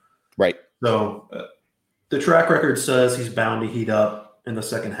 Right. So the track record says he's bound to heat up in the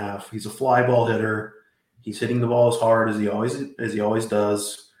second half. He's a fly ball hitter. He's hitting the ball as hard as he always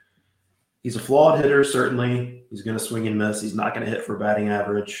does. He's a flawed hitter, certainly. He's going to swing and miss. He's not going to hit for batting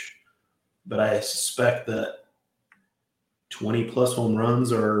average. But I suspect that 20-plus home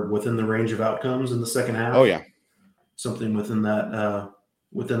runs are within the range of outcomes in the second half. Oh, yeah. Something within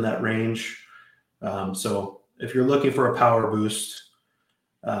that range. So if you're looking for a power boost,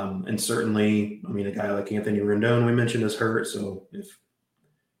 and certainly, I mean, a guy like Anthony Rendon we mentioned is hurt. So if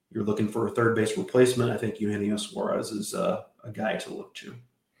you're looking for a third base replacement, I think Eugenio Suarez is a guy to look to.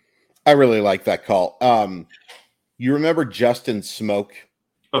 I really like that call. You remember Justin Smoke?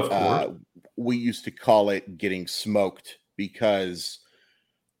 Of course. We used to call it getting smoked because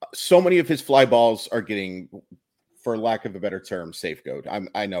so many of his fly balls are getting, for lack of a better term, safegoed.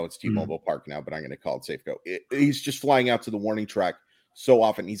 I know it's T-Mobile Park now, but I'm going to call it safegoed. He's just flying out to the warning track so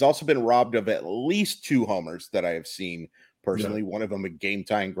often. He's also been robbed of at least 2 homers that I have seen personally. One of them a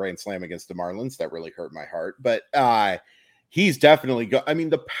game-tying grand slam against the Marlins. That really hurt my heart. But he's definitely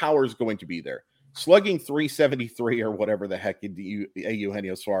the power's going to be there. Slugging 373 or whatever the heck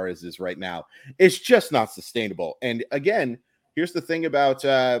Eugenio Suarez is right now, it's just not sustainable. And again, here's the thing about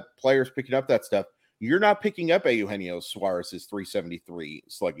players picking up that stuff. You're not picking up Eugenio Suarez's 373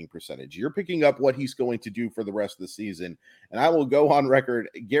 slugging percentage. You're picking up what he's going to do for the rest of the season. And I will go on record,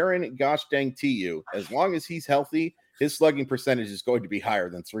 Garen, gosh dang to you, as long as he's healthy, his slugging percentage is going to be higher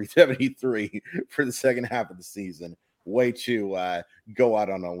than 373 for the second half of the season. Way to go out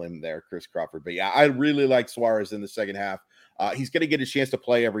on a limb there, Chris Crawford. But yeah, I really like Suarez in the second half. He's going to get a chance to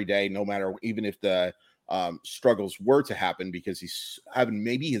play every day, no matter, even if the struggles were to happen, because he's having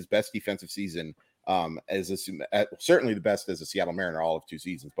maybe his best defensive season certainly the best as a Seattle Mariner all of 2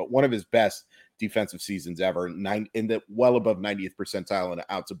 seasons, but one of his best defensive seasons ever, in the well above 90th percentile and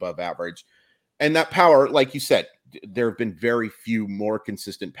outs above average. And that power, like you said, there have been very few more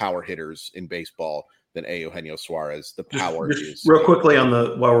consistent power hitters in baseball than Eugenio Suarez. The power is real quickly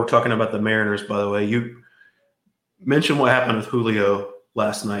while we're talking about the Mariners, by the way, you mentioned what happened with Julio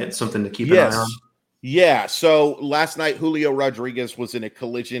last night. It's something to keep an eye on. Yeah, so last night, Julio Rodriguez was in a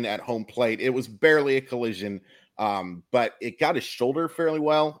collision at home plate. It was barely a collision, but it got his shoulder fairly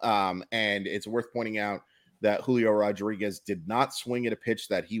well. And it's worth pointing out that Julio Rodriguez did not swing at a pitch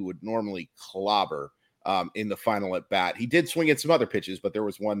that he would normally clobber in the final at bat. He did swing at some other pitches, but there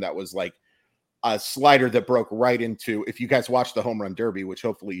was one that was like a slider that broke right into, if you guys watched the home run derby, which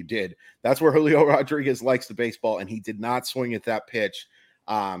hopefully you did, that's where Julio Rodriguez likes the baseball, and he did not swing at that pitch.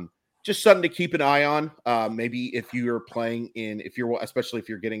 Just something to keep an eye on. Maybe if you're playing especially if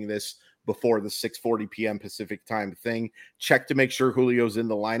you're getting this before the 6:40 p.m. Pacific time thing, check to make sure Julio's in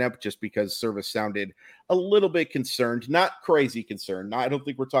the lineup, just because Service sounded a little bit concerned, not crazy concerned. I don't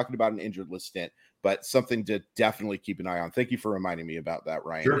think we're talking about an injured list stint, but something to definitely keep an eye on. Thank you for reminding me about that,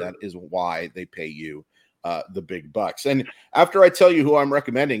 Ryan. Sure. That is why they pay you the big bucks. And after I tell you who I'm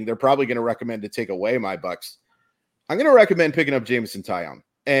recommending, they're probably going to recommend to take away my bucks. I'm going to recommend picking up Jameson Taillon.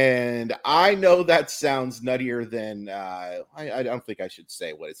 And I know that sounds nuttier than I don't think I should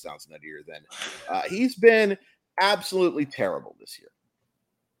say what it sounds nuttier than. He's been absolutely terrible this year.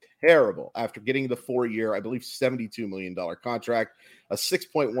 Terrible after getting the 4-year, I believe, $72 million contract, a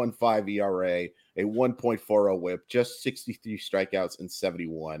 6.15 ERA, a 1.40 whip, just 63 strikeouts and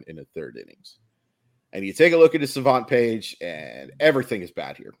 71 in the third innings. And you take a look at his Savant page, and everything is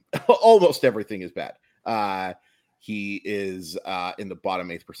bad here. Almost everything is bad. He is in the bottom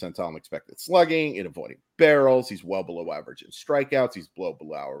 8th percentile in expected slugging, in avoiding barrels. He's well below average in strikeouts. He's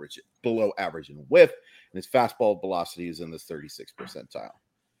below average in whip, and his fastball velocity is in the 36th percentile.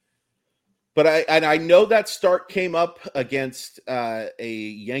 But I know that start came up against a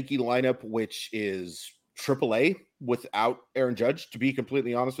Yankee lineup which is AAA without Aaron Judge, to be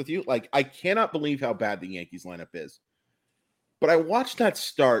completely honest with you. Like, I cannot believe how bad the Yankees lineup is. But I watched that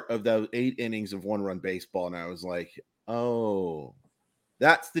start of those 8 innings of one-run baseball, and I was like, oh,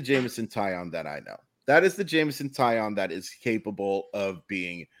 that's the Jameson Taillon that I know. That is the Jameson Taillon that is capable of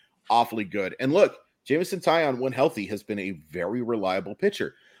being awfully good. And look, Jameson Taillon, when healthy, has been a very reliable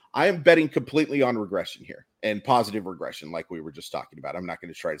pitcher. I am betting completely on regression here and positive regression, like we were just talking about. I'm not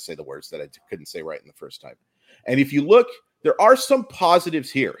going to try to say the words that I couldn't say right in the first time. And if you look, there are some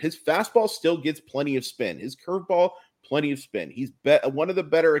positives here. His fastball still gets plenty of spin. His curveball, plenty of spin. He's one of the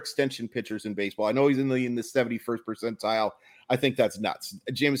better extension pitchers in baseball. I know he's in the 71st percentile. I think that's nuts.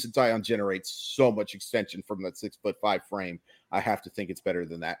 Jameson Taillon generates so much extension from that 6'5" frame. I have to think it's better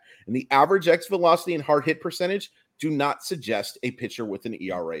than that. And the average X velocity and hard hit percentage do not suggest a pitcher with an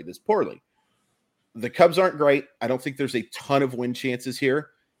ERA this poorly. The Cubs aren't great. I don't think there's a ton of win chances here,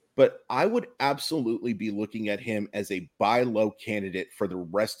 but I would absolutely be looking at him as a buy low candidate for the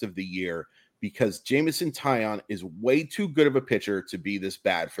rest of the year because Jameson Taillon is way too good of a pitcher to be this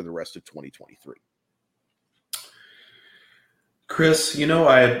bad for the rest of 2023. Chris,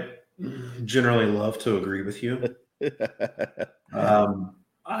 I generally love to agree with you. So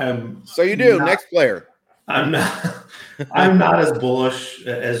you do. Next player. I'm not as bullish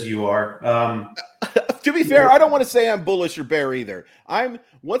as you are. To be fair, I don't want to say I'm bullish or bear either.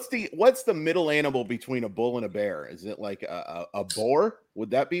 What's the middle animal between a bull and a bear? Is it like a boar?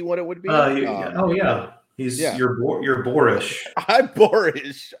 Would that be what it would be? Yeah. You're boorish. I'm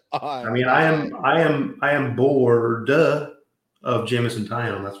boorish. I am bored of Jameson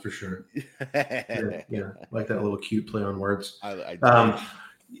Taillon, that's for sure. yeah, like that little cute play on words. I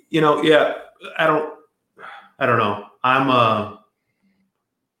don't know. I'm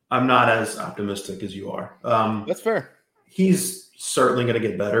not as optimistic as you are. That's fair. He's certainly going to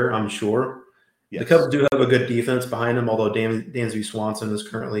get better, I'm sure. Yes. The Cubs do have a good defense behind him, although Dansby Swanson is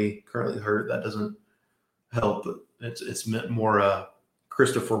currently hurt. That doesn't help. It's meant more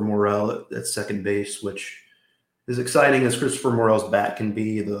Christopher Morel at second base, which as exciting as Christopher Morel's bat can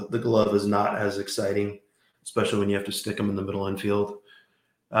be, the glove is not as exciting, especially when you have to stick him in the middle infield.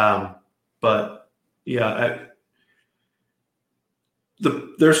 But yeah,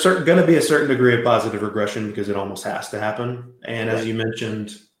 there's going to be a certain degree of positive regression because it almost has to happen. And as you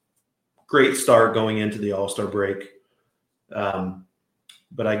mentioned, great start going into the All-Star break.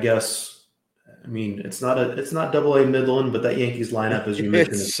 But I guess, it's not Double-A Midland, but that Yankees lineup, as you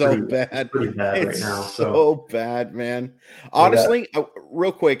mentioned, is pretty bad right now. So bad, man. Honestly,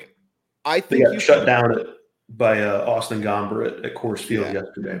 real quick, I think you shut down by Austin Gomber at Coors Field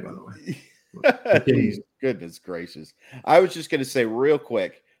yesterday, by the way. Goodness gracious. I was just going to say real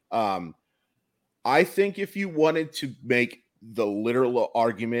quick, I think if you wanted to make the literal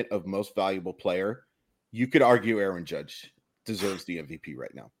argument of most valuable player, you could argue Aaron Judge deserves the MVP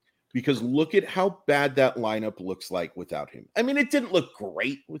right now. Because look at how bad that lineup looks like without him. It didn't look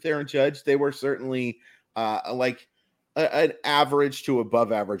great with Aaron Judge. They were certainly an average to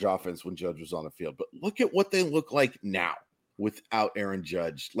above average offense when Judge was on the field. But look at what they look like now without Aaron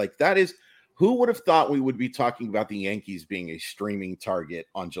Judge. Who would have thought we would be talking about the Yankees being a streaming target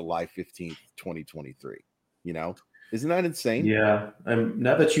on July 15th, 2023? Isn't that insane? Yeah.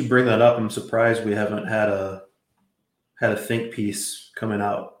 Now that you bring that up, I'm surprised we haven't had a think piece coming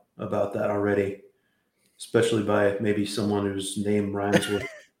out about that already, especially by maybe someone whose name rhymes with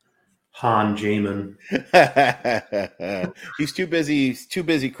Han Jamin. He's too busy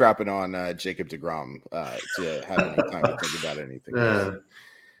crapping on Jacob deGrom to have any time to think about anything else.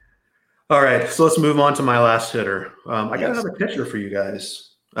 All right, so let's move on to my last hitter. I got another pitcher for you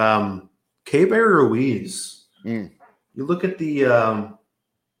guys. Keibert Ruiz. You look at the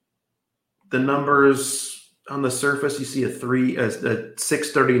numbers on the surface, you see a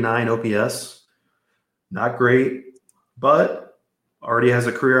 639 OPS. Not great, but already has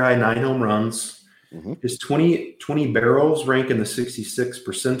a career high 9 home runs. Mm-hmm. His 20 barrels rank in the 66th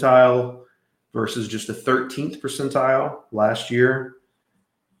percentile versus just the 13th percentile last year.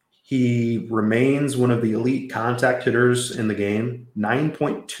 He remains one of the elite contact hitters in the game.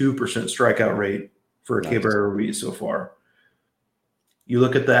 9.2% strikeout rate for Keibert Ruiz so far. You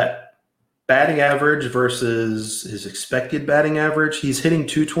look at that batting average versus his expected batting average. He's hitting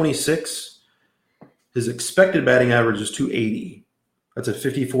 226. His expected batting average is 280. That's a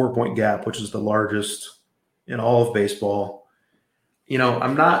 54-point gap, which is the largest in all of baseball.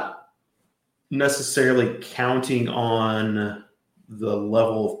 I'm not necessarily counting on the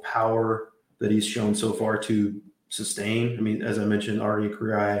level of power that he's shown so far to sustain. As I mentioned, already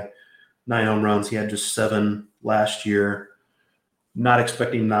career high 9 home runs. He had just 7 last year. Not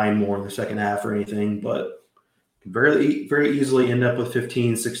expecting 9 more in the second half or anything, but very, very easily end up with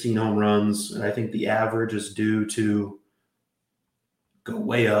 15, 16 home runs. And I think the average is due to go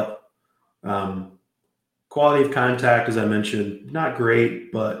way up. Quality of contact, as I mentioned, not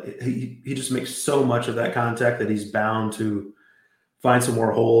great, but he just makes so much of that contact that he's bound to find some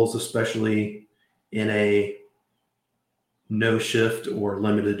more holes, especially in a no shift or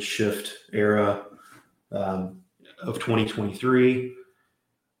limited shift era of 2023.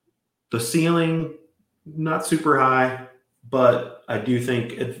 The ceiling, not super high, but I do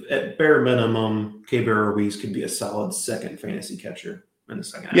think at bare minimum, Keibert Ruiz could be a solid second fantasy catcher in the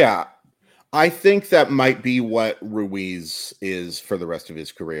second half. Yeah. I think that might be what Ruiz is for the rest of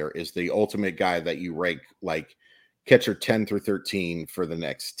his career, is the ultimate guy that you rank like catcher 10 through 13 for the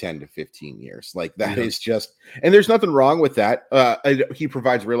next 10 to 15 years. Like that is just, and there's nothing wrong with that. He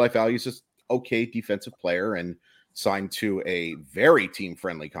provides real life value. He's just okay defensive player and signed to a very team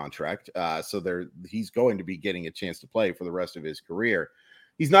friendly contract. So he's going to be getting a chance to play for the rest of his career.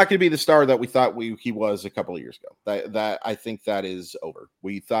 He's not going to be the star that we thought he was a couple of years ago. That I think that is over.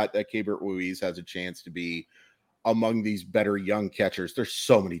 We thought that Keibert Ruiz has a chance to be among these better young catchers. There's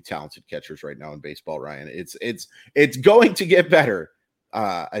so many talented catchers right now in baseball, Ryan. It's going to get better.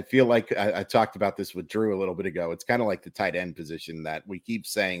 I feel like I talked about this with Drew a little bit ago. It's kind of like the tight end position that we keep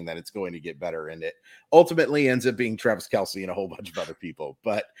saying that it's going to get better, and it ultimately ends up being Travis Kelce and a whole bunch of other people.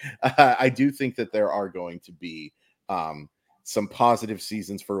 But I do think that there are going to be some positive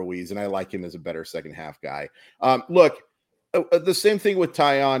seasons for Ruiz, and I like him as a better second half guy. Look, the same thing with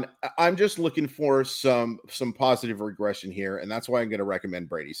Taillon. I'm just looking for some positive regression here, and that's why I'm going to recommend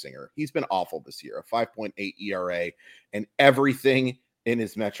Brady Singer. He's been awful this year, a 5.8 ERA, and everything in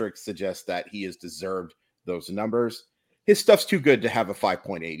his metrics suggests that he has deserved those numbers. His stuff's too good to have a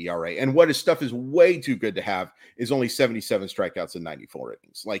 5.8 ERA, and what his stuff is way too good to have is only 77 strikeouts and 94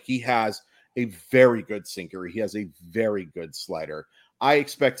 innings. Like, he has a very good sinker. He has a very good slider. I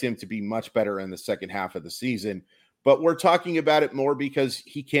expect him to be much better in the second half of the season, but we're talking about it more because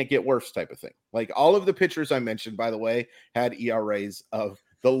he can't get worse type of thing. Like, all of the pitchers I mentioned, by the way, had ERAs of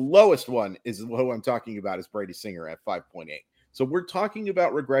the lowest one is who I'm talking about is Brady Singer at 5.8. So we're talking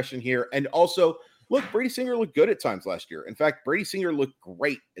about regression here. And also, look, Brady Singer looked good at times last year. In fact, Brady Singer looked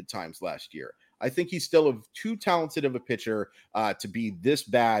great at times last year. I think he's still too talented of a pitcher to be this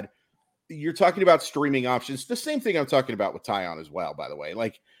bad. You're talking about streaming options. The same thing I'm talking about with Taillon as well, by the way.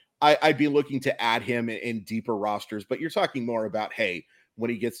 Like, I'd be looking to add him in deeper rosters, but you're talking more about, hey, when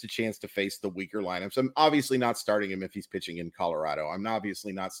he gets the chance to face the weaker lineups. I'm obviously not starting him if he's pitching in Colorado. I'm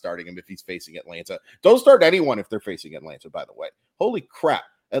obviously not starting him if he's facing Atlanta. Don't start anyone if they're facing Atlanta, by the way. Holy crap.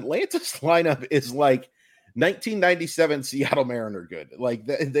 Atlanta's lineup is like 1997 Seattle Mariner good. Like,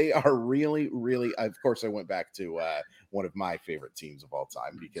 they are really, really, of course, I went back to one of my favorite teams of all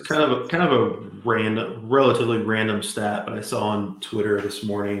time because kind of a relatively random stat, but I saw on Twitter this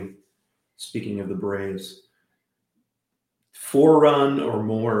morning, speaking of the Braves, 4-run or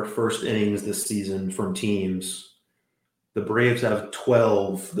more first innings this season from teams. The Braves have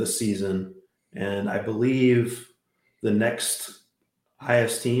 12 this season, and I believe the next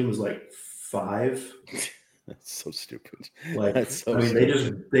highest team is like 5. That's so stupid. Like, That's so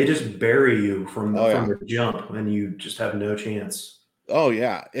stupid. they just bury you from the jump, and you just have no chance. Oh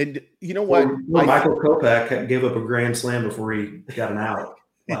yeah, and you know what? Michael Kopech gave up a grand slam before he got an out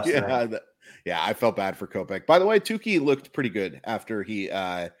last night. Yeah, I felt bad for Kopech. By the way, Tukey looked pretty good after he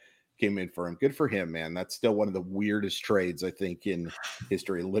came in for him. Good for him, man. That's still one of the weirdest trades, I think, in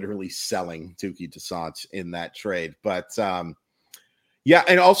history, literally selling Tukey Toussaint in that trade. But yeah,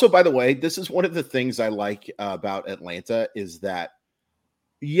 and also, by the way, this is one of the things I like about Atlanta is that,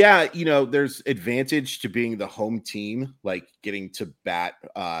 yeah, you know, there's advantage to being the home team, like getting to bat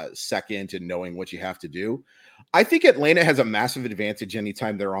second and knowing what you have to do. I think Atlanta has a massive advantage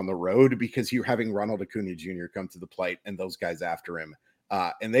anytime they're on the road because you're having Ronald Acuna Jr. come to the plate and those guys after him.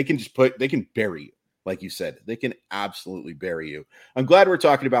 And they can bury you. Like you said, they can absolutely bury you. I'm glad we're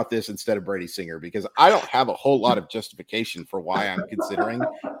talking about this instead of Brady Singer because I don't have a whole lot of justification for why I'm considering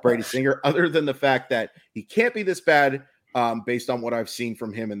Brady Singer other than the fact that he can't be this bad based on what I've seen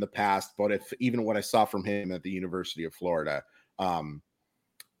from him in the past, but even what I saw from him at the University of Florida.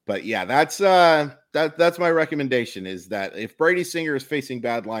 But yeah, that's my recommendation is that if Brady Singer is facing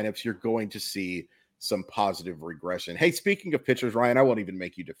bad lineups, you're going to see some positive regression. Hey, speaking of pitchers, Ryan, I won't even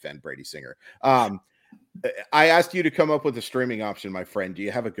make you defend Brady Singer. I asked you to come up with a streaming option, my friend. Do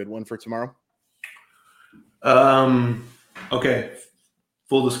you have a good one for tomorrow? Okay.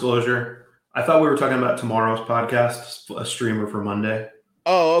 Full disclosure. I thought we were talking about tomorrow's podcast, a streamer for Monday.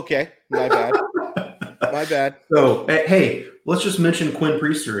 Oh, okay. My bad. My bad. So, hey, let's just mention Quinn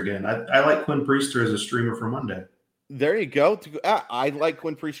Priester again. I like Quinn Priester as a streamer for Monday. There you go. I like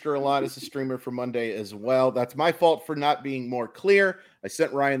Quinn Priester a lot as a streamer for Monday as well. That's my fault for not being more clear. I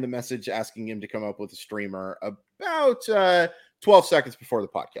sent Ryan the message asking him to come up with a streamer about 12 seconds before the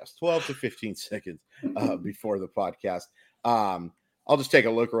podcast, 12 to 15 seconds before the podcast. I'll just take a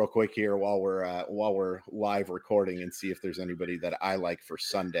look real quick here while we're live recording and see if there's anybody that I like for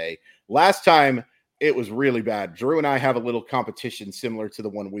Sunday. Last time it was really bad. Drew and I have a little competition similar to the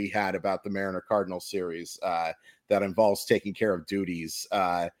one we had about the Mariner Cardinal series that involves taking care of duties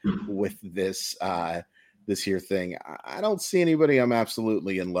with this here thing. I don't see anybody I'm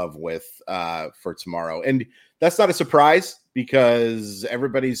absolutely in love with for tomorrow. And that's not a surprise because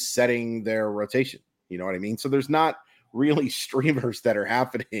everybody's setting their rotation. You know what I mean? So there's not really streamers that are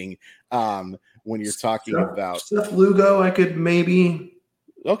happening when you're talking about Seth Lugo. I could maybe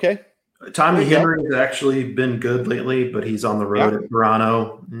Tommy Henry has actually been good lately, but he's on the road at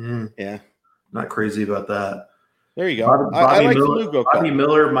Toronto. Not crazy about that. There you go. I like the Lugo. Bobby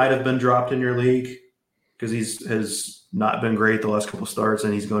Miller might have been dropped in your league because has not been great the last couple of starts,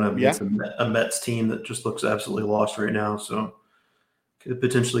 and he's going up against a Mets team that just looks absolutely lost right now. So could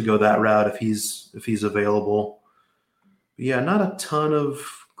potentially go that route if he's available. But yeah, not a ton of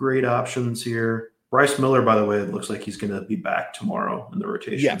great options here. Bryce Miller, by the way, it looks like he's going to be back tomorrow in the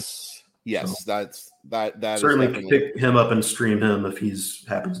rotation. Yes, so that certainly pick him up and stream him if he's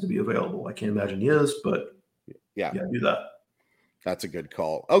happens to be available. I can't imagine he is, but yeah, do that. That's a good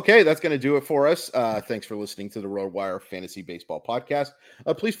call. Okay, that's going to do it for us. Thanks for listening to the RotoWire Fantasy Baseball Podcast.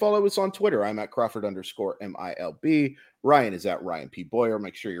 Please follow us on Twitter. I'm at Crawford_MILB. Ryan is at Ryan P. Boyer.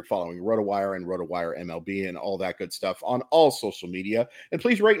 Make sure you're following RotoWire and RotoWire MLB and all that good stuff on all social media. And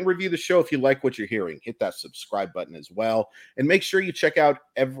please rate and review the show if you like what you're hearing. Hit that subscribe button as well. And make sure you check out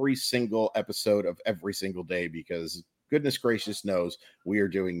every single episode of every single day because goodness gracious knows we are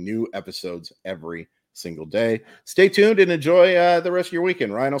doing new episodes every single day. Stay tuned and enjoy the rest of your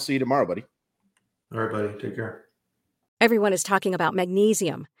weekend. Ryan, I'll see you tomorrow, buddy. All right, buddy. Take care. Everyone is talking about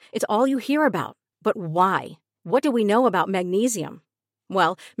magnesium. It's all you hear about. But why? What do we know about magnesium?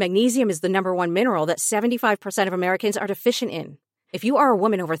 Well, magnesium is the number one mineral that 75% of Americans are deficient in. If you are a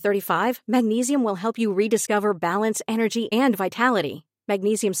woman over 35, magnesium will help you rediscover balance, energy, and vitality.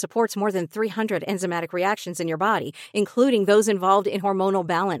 Magnesium supports more than 300 enzymatic reactions in your body, including those involved in hormonal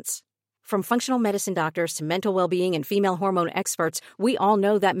balance. From functional medicine doctors to mental well-being and female hormone experts, we all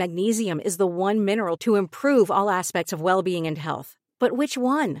know that magnesium is the one mineral to improve all aspects of well-being and health. But which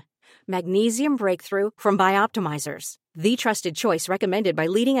one? Magnesium Breakthrough from Bioptimizers, the trusted choice recommended by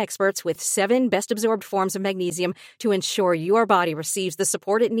leading experts with 7 best-absorbed forms of magnesium to ensure your body receives the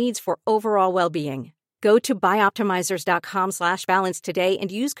support it needs for overall well-being. Go to bioptimizers.com/balance today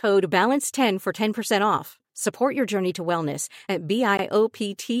and use code BALANCE10 for 10% off. Support your journey to wellness at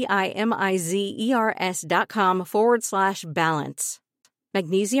bioptimizers.com/balance.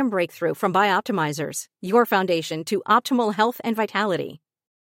 Magnesium Breakthrough from Bioptimizers, your foundation to optimal health and vitality.